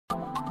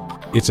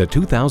It's a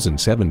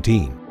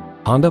 2017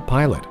 Honda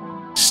Pilot.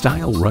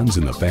 Style runs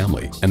in the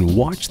family, and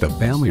watch the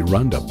family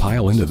run to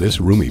pile into this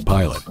roomy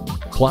Pilot.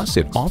 Plus,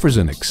 it offers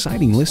an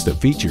exciting list of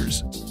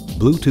features: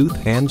 Bluetooth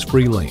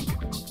hands-free link,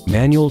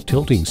 manual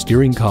tilting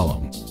steering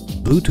column,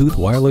 Bluetooth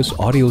wireless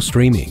audio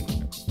streaming,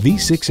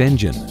 V6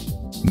 engine,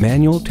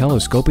 manual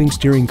telescoping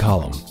steering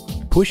column,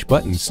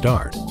 push-button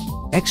start,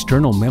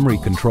 external memory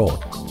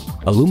control,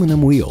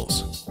 aluminum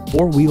wheels,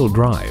 four-wheel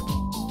drive,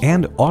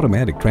 and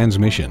automatic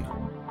transmission.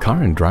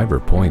 Car and Driver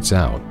points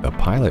out the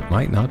Pilot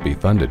might not be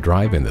fun to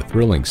drive in the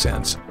thrilling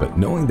sense, but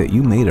knowing that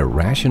you made a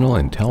rational,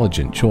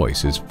 intelligent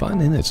choice is fun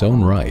in its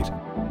own right.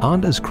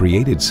 Honda's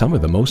created some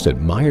of the most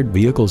admired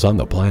vehicles on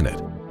the planet.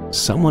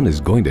 Someone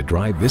is going to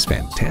drive this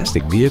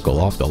fantastic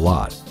vehicle off the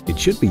lot. It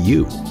should be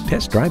you.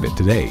 Test drive it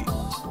today.